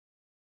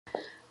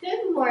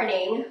Good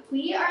morning.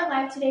 We are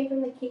live today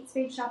from the Kate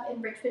Spade shop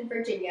in Richmond,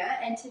 Virginia,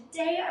 and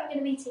today I'm going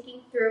to be taking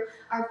through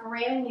our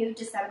brand new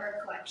December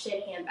collection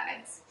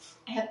handbags.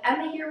 I have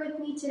Emma here with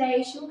me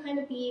today. She will kind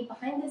of be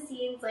behind the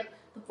scenes like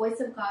the voice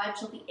of God.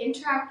 She'll be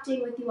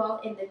interacting with you all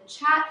in the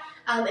chat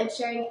and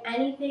sharing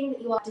anything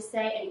that you want to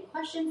say, any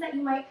questions that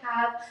you might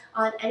have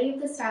on any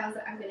of the styles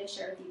that I'm going to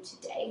share with you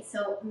today.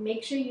 So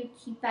make sure you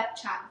keep that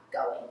chat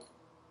going.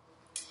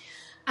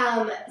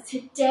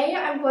 Today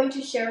I'm going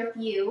to share with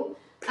you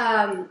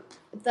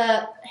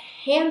the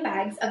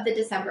handbags of the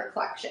December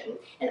collection.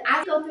 And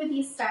as I go through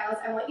these styles,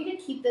 I want you to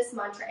keep this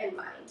mantra in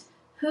mind.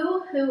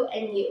 Who,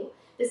 and you.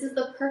 This is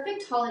the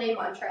perfect holiday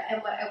mantra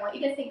and what I want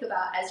you to think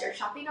about as you're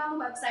shopping on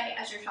the website,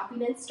 as you're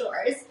shopping in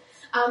stores.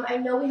 I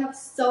know we have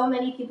so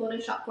many people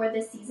to shop for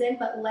this season,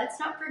 but let's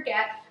not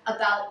forget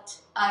about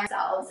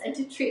ourselves and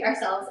to treat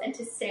ourselves and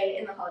to stay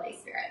in the holiday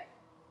spirit.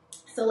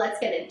 So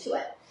let's get into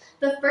it.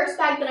 The first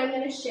bag that I'm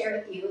going to share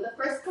with you, the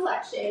first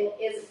collection,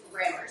 is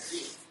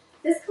Gramercy.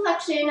 This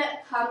collection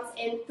comes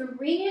in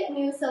 3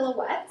 new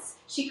silhouettes.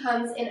 She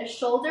comes in a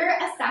shoulder,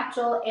 a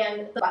satchel,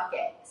 and the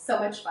bucket. So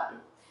much fun.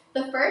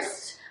 The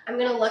first, I'm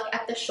going to look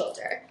at the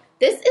shoulder.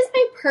 This is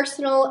my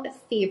personal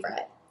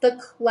favorite. The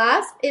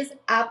clasp is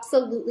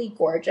absolutely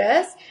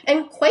gorgeous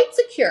and quite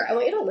secure. I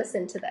want you to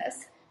listen to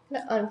this. I'm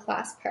going to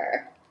unclasp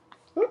her.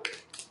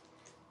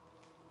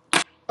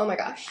 Oh my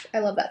gosh, I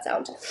love that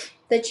sound.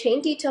 The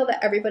chain detail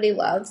that everybody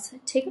loves.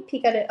 Take a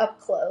peek at it up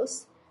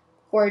close.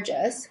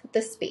 Gorgeous with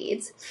the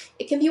spades.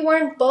 It can be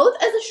worn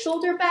both as a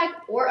shoulder bag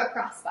or a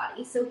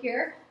crossbody. So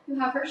here you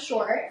have her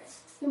short.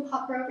 You can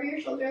pop her over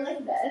your shoulder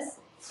like this.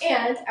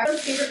 And our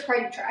favorite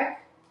party trick,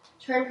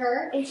 turn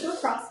her into a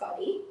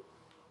crossbody.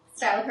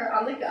 Style her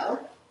on the go.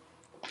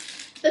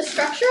 The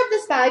structure of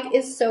this bag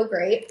is so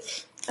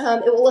great.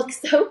 It will look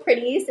so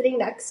pretty sitting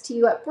next to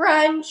you at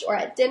brunch or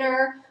at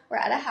dinner or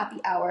at a happy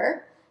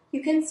hour.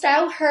 You can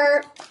style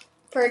her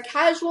for a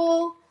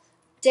casual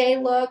day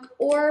look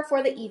or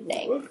for the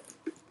evening.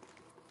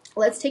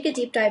 Let's take a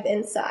deep dive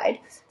inside.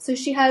 So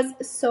she has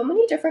so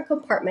many different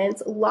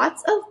compartments,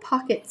 lots of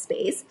pocket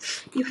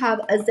space. You have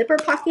a zipper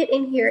pocket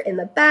in here in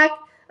the back,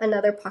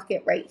 another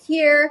pocket right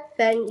here.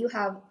 Then you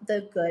have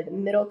the good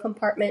middle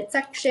compartment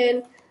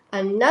section,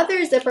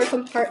 another zipper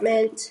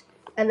compartment,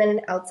 and then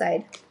an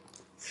outside.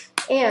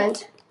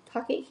 And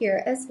pocket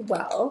here as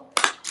well.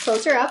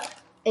 Close her up,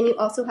 and you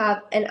also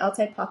have an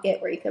outside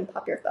pocket where you can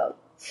pop your phone.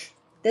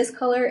 This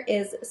color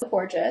is so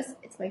gorgeous.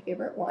 It's my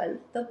favorite one,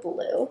 the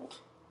blue.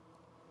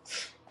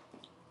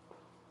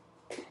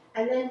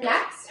 And then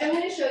next, I'm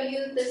going to show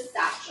you the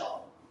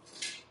satchel.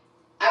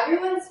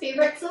 Everyone's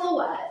favorite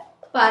silhouette,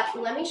 but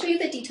let me show you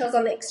the details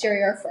on the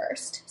exterior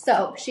first.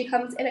 So she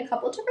comes in a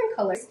couple different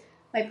colors.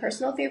 My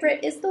personal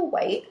favorite is the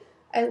white.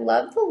 I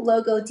love the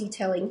logo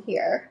detailing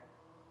here.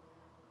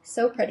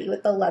 So pretty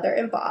with the leather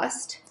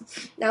embossed.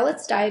 Now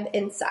let's dive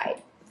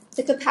inside.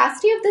 The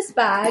capacity of this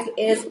bag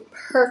is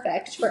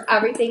perfect for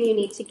everything you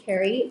need to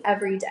carry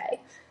every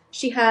day.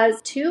 She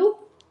has 2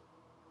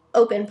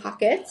 open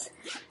pockets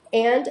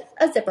and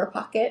a zipper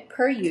pocket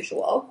per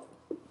usual.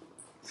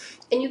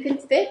 And you can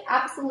fit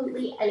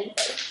absolutely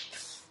anything.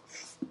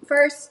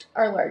 First,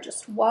 our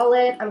largest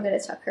wallet. I'm going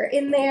to tuck her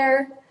in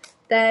there.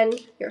 Then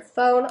your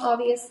phone,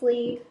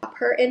 obviously, pop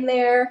her in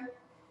there.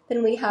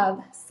 Then we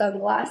have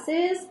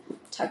sunglasses,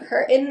 tuck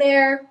her in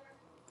there.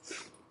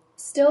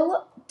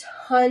 Still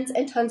tons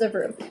and tons of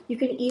room. You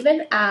can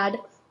even add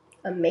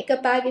a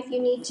makeup bag if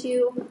you need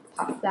to.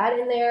 Pop that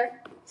in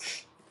there.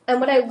 And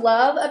what I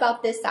love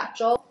about this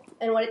satchel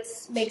and what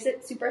makes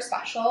it super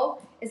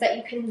special is that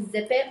you can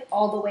zip it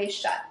all the way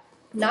shut.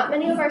 Not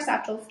many of our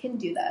satchels can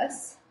do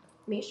this.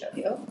 Let me show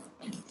you.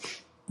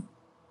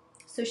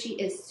 So she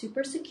is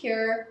super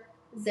secure,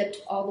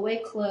 zipped all the way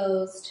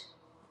closed.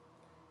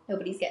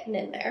 Nobody's getting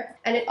in there.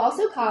 And it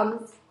also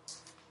comes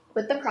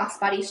with the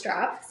crossbody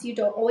strap, so you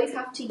don't always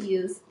have to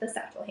use the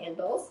satchel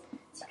handles.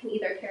 So you can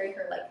either carry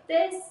her like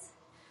this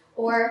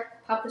or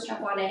pop the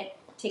strap on it,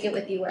 take it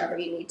with you wherever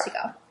you need to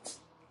go.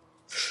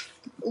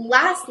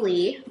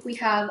 Lastly, we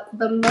have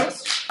the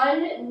most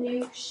fun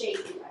new shade,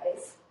 you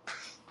guys.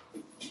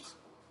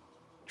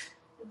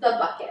 The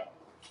bucket.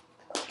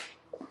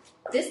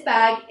 This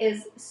bag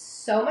is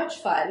so much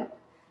fun.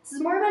 This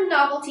is more of a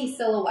novelty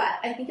silhouette.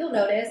 I think you'll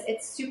notice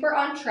it's super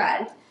on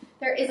trend.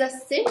 There is a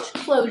cinch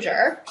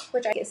closure,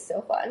 which I think is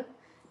so fun.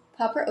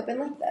 Pop her open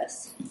like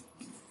this.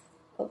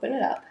 Open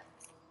it up.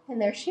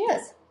 And there she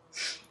is.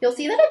 You'll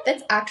see that it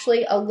fits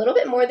actually a little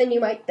bit more than you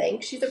might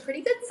think. She's a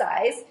pretty good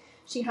size.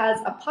 She has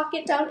a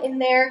pocket down in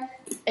there,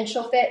 and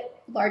she'll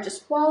fit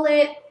largest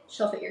wallet,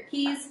 she'll fit your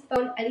keys,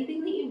 phone,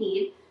 anything that you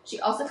need. She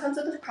also comes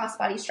with a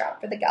crossbody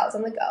strap for the gals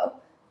on the go.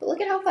 But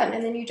look at how fun,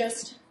 and then you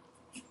just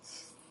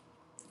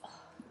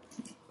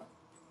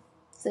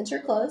cinch her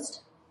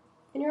closed,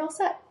 and you're all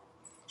set.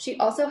 She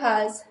also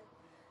has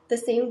the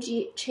same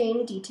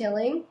chain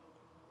detailing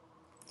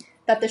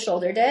that the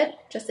shoulder did,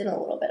 just in a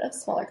little bit of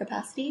smaller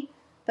capacity,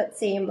 but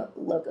same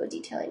logo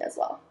detailing as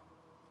well.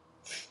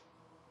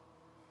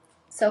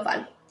 So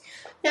fun.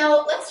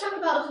 Now, let's talk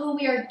about who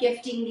we are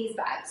gifting these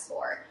bags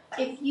for.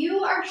 If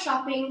you are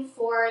shopping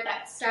for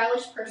that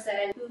stylish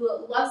person who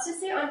loves to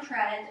stay on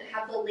trend and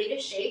have the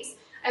latest shapes,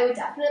 I would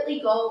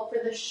definitely go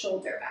for the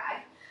shoulder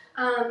bag.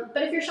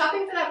 But if you're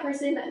shopping for that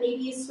person that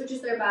maybe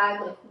switches their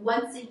bag like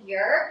once a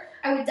year,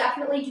 I would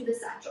definitely do the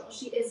satchel.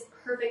 She is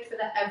perfect for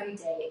that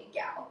everyday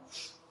gal.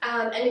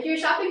 And if you're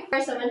shopping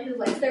for someone who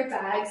likes their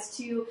bags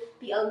to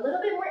be a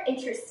little bit more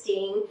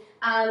interesting,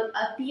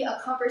 be a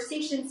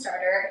conversation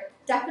starter,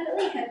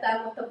 definitely hit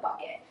them with a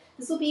bucket.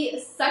 This will be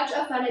such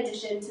a fun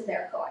addition to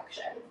their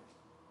collection.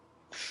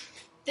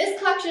 This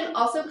collection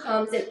also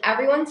comes in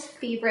everyone's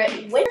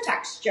favorite winter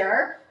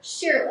texture,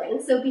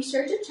 shearling, so be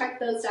sure to check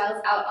those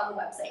styles out on the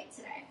website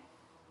today.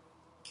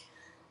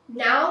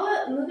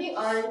 Now, moving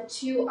on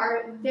to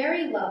our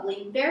very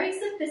lovely, very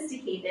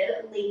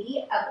sophisticated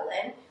Lady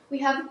Evelyn. We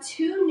have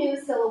two new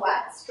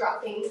silhouettes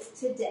dropping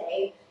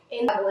today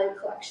in the Evelyn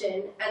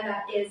collection, and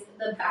that is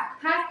the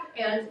backpack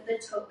and the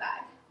tote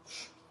bag.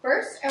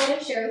 First, I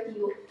want to share with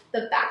you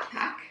the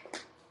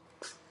backpack.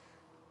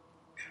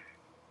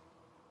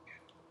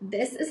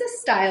 This is a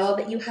style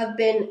that you have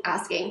been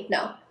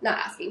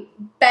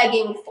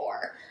begging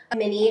for, a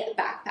mini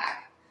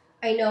backpack.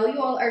 I know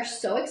you all are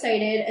so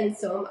excited, and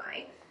so am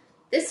I.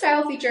 This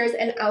style features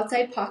an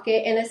outside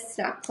pocket and a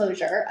snap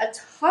closure, a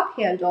top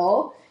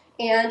handle,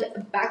 and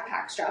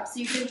backpack straps. So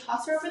you can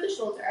toss her over the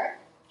shoulder,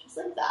 just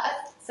like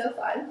that. So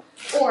fun.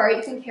 Or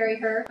you can carry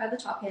her by the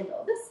top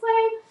handle this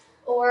way,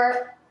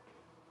 or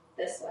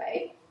this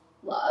way.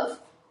 Love.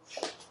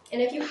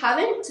 And if you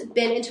haven't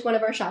been into one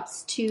of our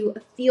shops to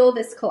feel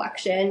this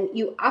collection,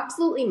 you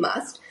absolutely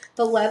must.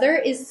 The leather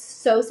is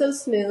so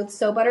smooth,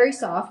 so buttery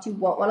soft, you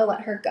won't want to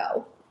let her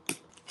go.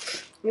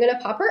 I'm going to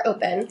pop her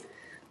open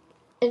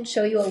and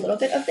show you a little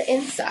bit of the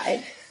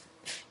inside.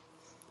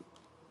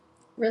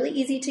 Really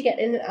easy to get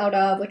in and out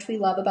of, which we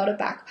love about a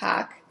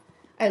backpack.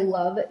 I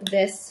love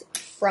this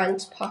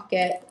front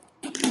pocket.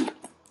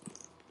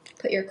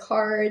 Put your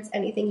cards,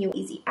 anything you want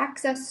easy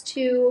access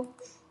to.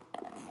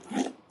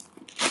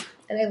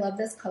 And I love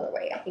this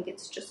colorway. I think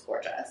it's just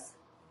gorgeous.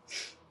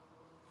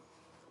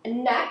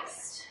 And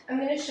next, I'm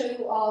going to show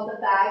you all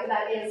the bag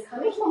that is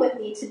coming home with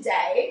me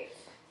today.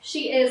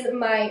 She is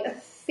my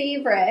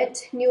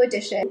favorite new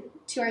addition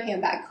to our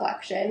handbag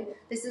collection.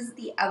 This is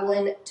the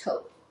Evelyn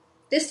tote.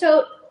 This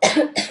tote,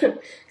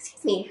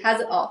 excuse me,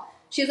 has it all.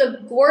 She has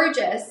a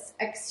gorgeous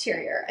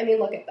exterior. I mean,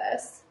 look at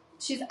this.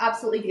 She's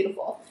absolutely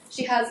beautiful.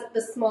 She has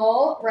the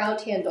small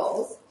round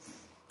handles,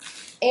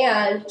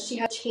 and she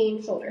has a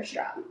chain shoulder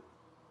strap.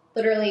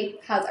 Literally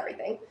has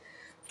everything.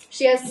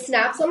 She has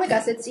snaps on the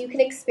gussets so you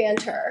can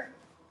expand her.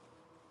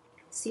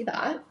 See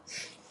that?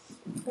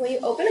 When you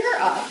open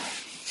her up,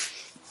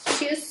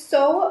 she has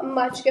so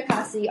much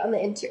capacity on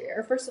the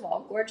interior. First of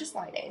all, gorgeous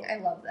lining. I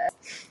love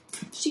this.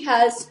 She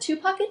has two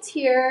pockets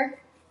here,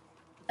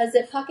 a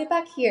zip pocket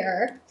back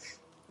here.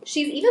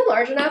 She's even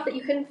large enough that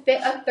you can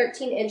fit a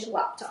 13-inch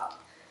laptop.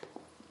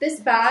 This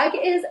bag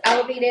is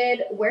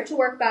elevated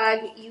wear-to-work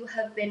bag you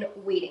have been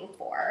waiting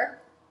for.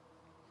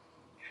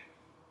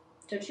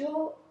 Don't you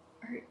all,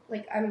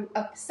 I'm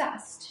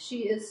obsessed.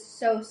 She is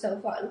so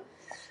fun.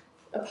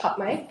 I'll pop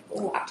my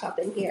laptop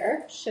in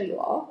here, show you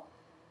all.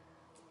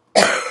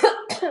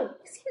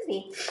 Excuse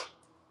me.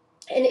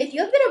 And if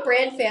you have been a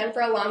brand fan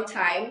for a long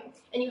time,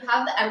 and you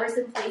have the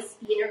Emerson Place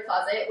in your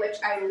closet, which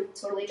I'm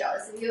totally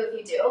jealous of you if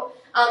you do,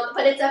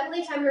 but it's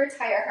definitely time to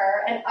retire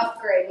her and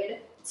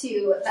upgrade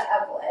to the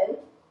Evelyn.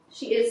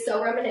 She is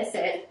so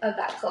reminiscent of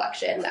that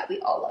collection that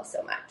we all love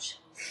so much.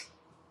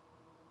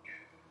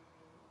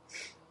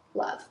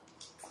 Love.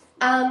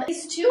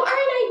 These two are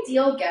an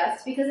ideal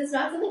gift because it's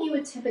not something you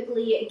would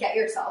typically get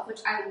yourself, which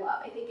I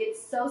love. I think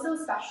it's so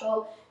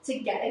special to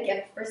get a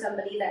gift for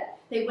somebody that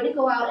they wouldn't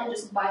go out and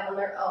just buy on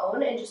their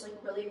own, and just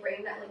really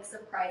bring that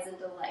surprise and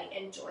delight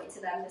and joy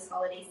to them this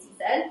holiday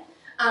season.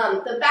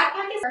 The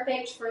backpack is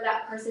perfect for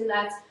that person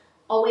that's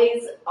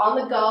always on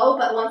the go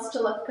but wants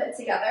to look put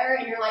together,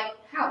 and you're like,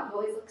 how? You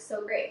always look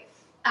so great.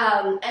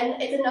 And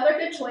it's another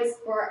good choice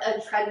for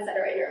a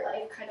trendsetter in your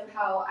life, kind of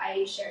how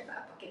I shared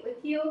that bucket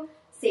with you.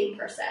 Same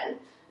person.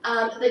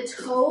 The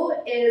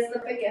tote is the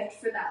perfect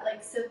gift for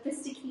that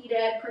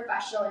sophisticated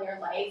professional in your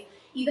life.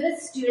 Even a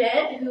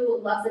student who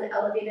loves an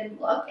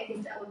elevated look, I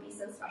think that would be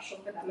so special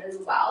for them as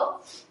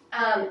well.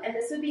 And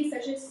this would be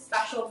such a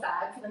special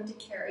bag for them to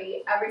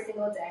carry every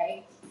single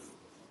day.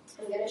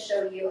 I'm going to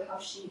show you how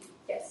she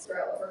gets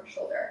thrown over her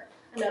shoulder.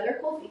 Another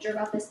cool feature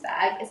about this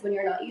bag is when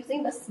you're not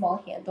using the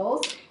small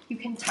handles, you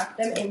can tuck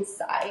them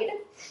inside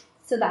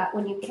so that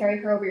when you carry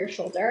her over your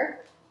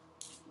shoulder,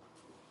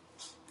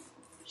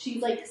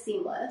 she's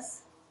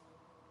seamless.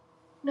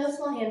 No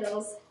small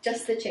handles,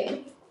 just the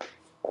chain.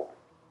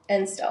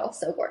 And still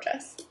so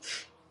gorgeous.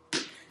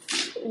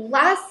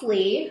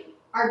 Lastly,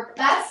 our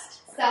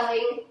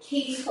best-selling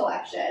Katie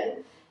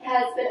collection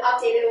has been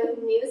updated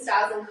with new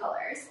styles and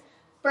colors.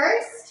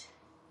 First,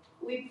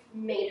 we've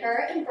made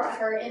her and brought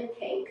her in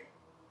pink.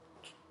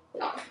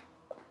 Oh.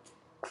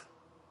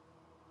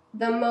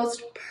 The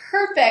most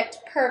perfect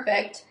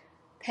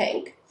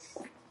pink.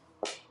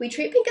 We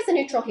treat pink as a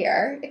neutral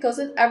here. It goes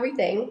with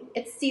everything.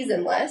 It's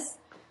seasonless.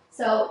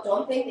 So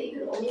don't think that you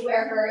can only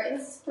wear her in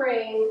the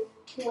spring.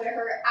 You can wear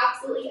her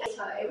absolutely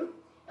anytime.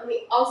 And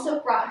we also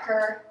brought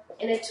her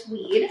in a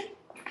tweed.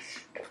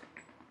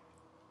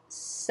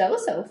 So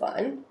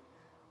fun.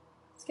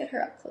 Let's get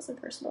her up close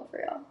and personal for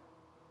y'all.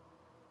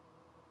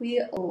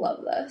 We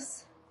love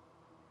this.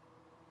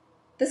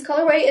 This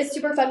colorway is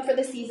super fun for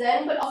the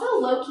season, but also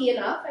low-key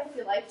enough, I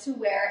feel like, to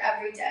wear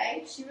every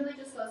day. She really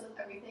just goes with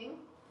everything.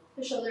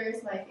 The shoulder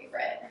is my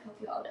favorite. I hope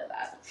you all know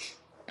that.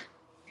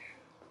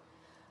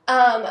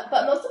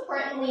 But most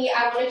importantly,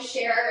 I want to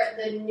share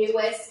the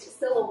newest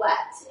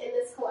silhouette in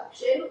this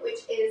collection, which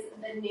is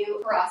the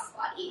new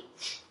crossbody.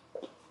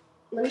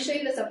 Let me show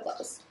you this up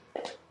close.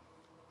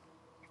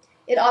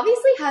 It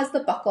obviously has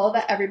the buckle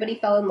that everybody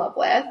fell in love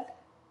with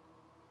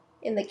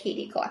in the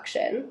Katie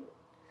collection.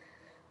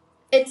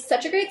 It's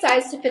such a great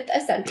size to fit the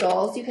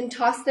essentials. You can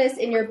toss this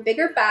in your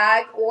bigger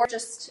bag or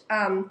just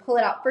pull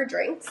it out for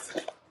drinks.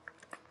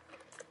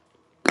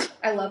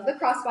 I love the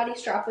crossbody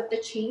strap with the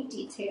chain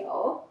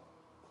detail.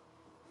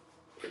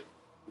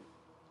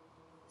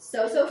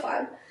 So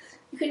fun.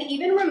 You can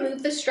even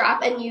remove the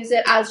strap and use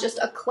it as just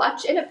a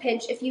clutch in a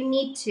pinch if you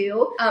need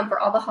to for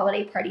all the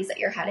holiday parties that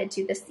you're headed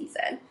to this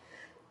season.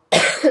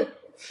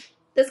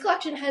 This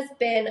collection has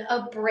been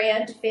a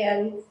brand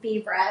fan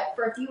favorite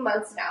for a few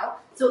months now.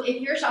 So if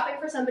you're shopping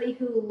for somebody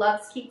who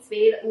loves Kate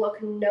Spade,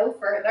 look no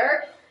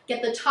further.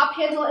 Get the top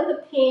handle in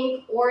the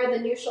pink or the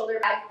new shoulder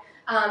bag,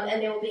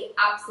 and they will be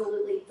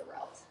absolutely thrilled.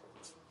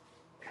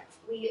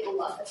 We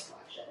love this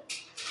collection.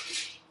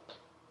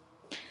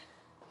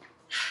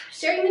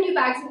 Sharing the new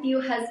bags with you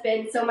has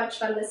been so much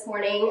fun this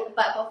morning,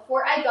 but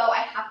before I go, I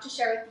have to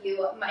share with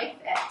you my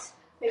fit.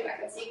 Maybe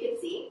back up so you can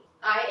see.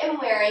 I am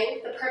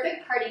wearing the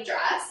perfect party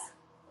dress.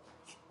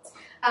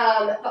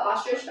 The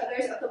ostrich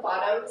feathers at the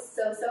bottom,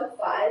 so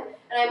fun.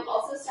 And I'm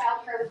also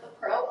styled her with the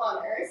pearl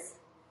honors.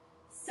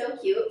 So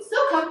cute, so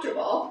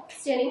comfortable.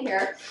 Standing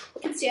here, I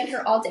could stand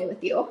her all day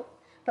with you.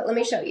 But let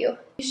me show you.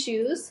 These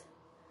shoes,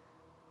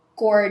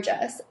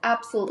 gorgeous,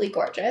 absolutely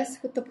gorgeous,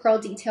 with the pearl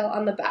detail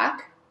on the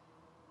back.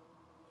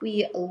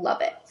 We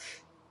love it.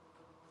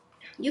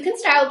 You can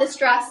style this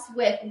dress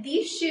with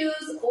these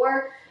shoes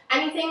or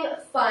anything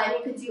fun.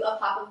 You could do a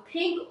pop of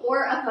pink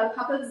or a fun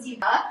pop of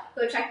zebra.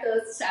 Go check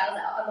those styles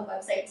out on the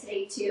website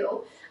today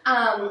too.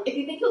 If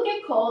you think you'll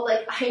get cold,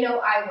 like I know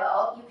I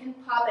will, you can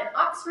pop an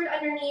Oxford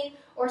underneath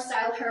or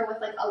style her with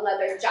like a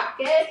leather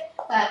jacket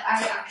that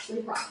I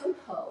actually brought from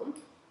home.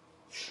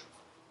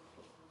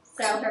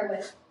 Style her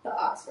with the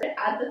Oxford,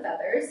 add the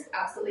feathers,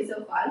 absolutely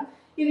so fun.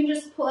 You can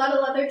just pull out a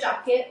leather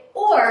jacket,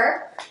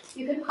 or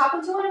you can pop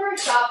into one of our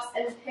shops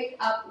and pick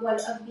up one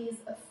of these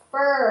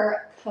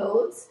fur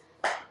coats.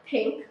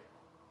 Pink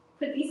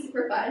would be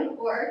super fun,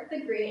 or the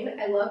green.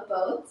 I love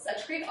both.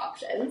 Such great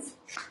options.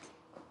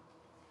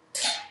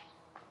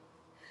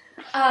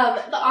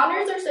 The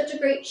honors are such a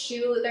great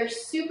shoe. They're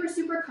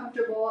super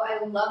comfortable.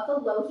 I love the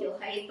low heel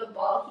height. The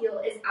ball heel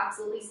is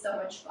absolutely so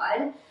much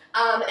fun.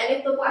 And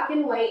if the black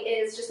and white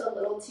is just a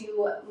little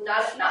too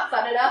not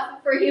fun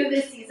enough for you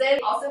this season,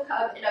 also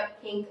come in a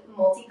pink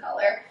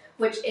multicolor,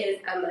 which is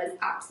Emma's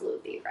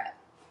absolute favorite.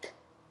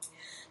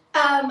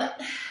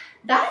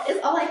 That is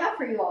all I have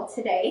for you all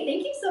today.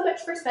 Thank you so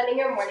much for spending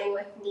your morning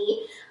with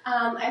me.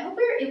 I hope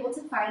we were able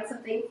to find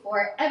something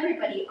for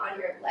everybody on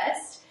your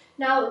list.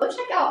 Now, go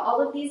check out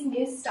all of these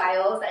new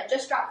styles that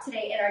just dropped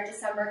today in our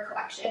December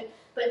collection,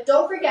 but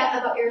don't forget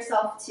about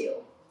yourself too.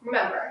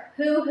 Remember,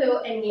 who,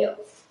 and you.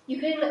 You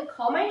can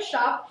call my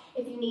shop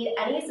if you need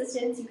any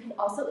assistance. You can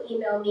also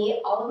email me.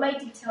 All of my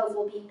details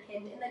will be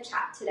pinned in the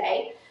chat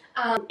today.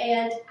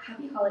 And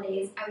happy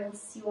holidays. I will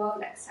see you all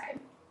next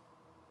time.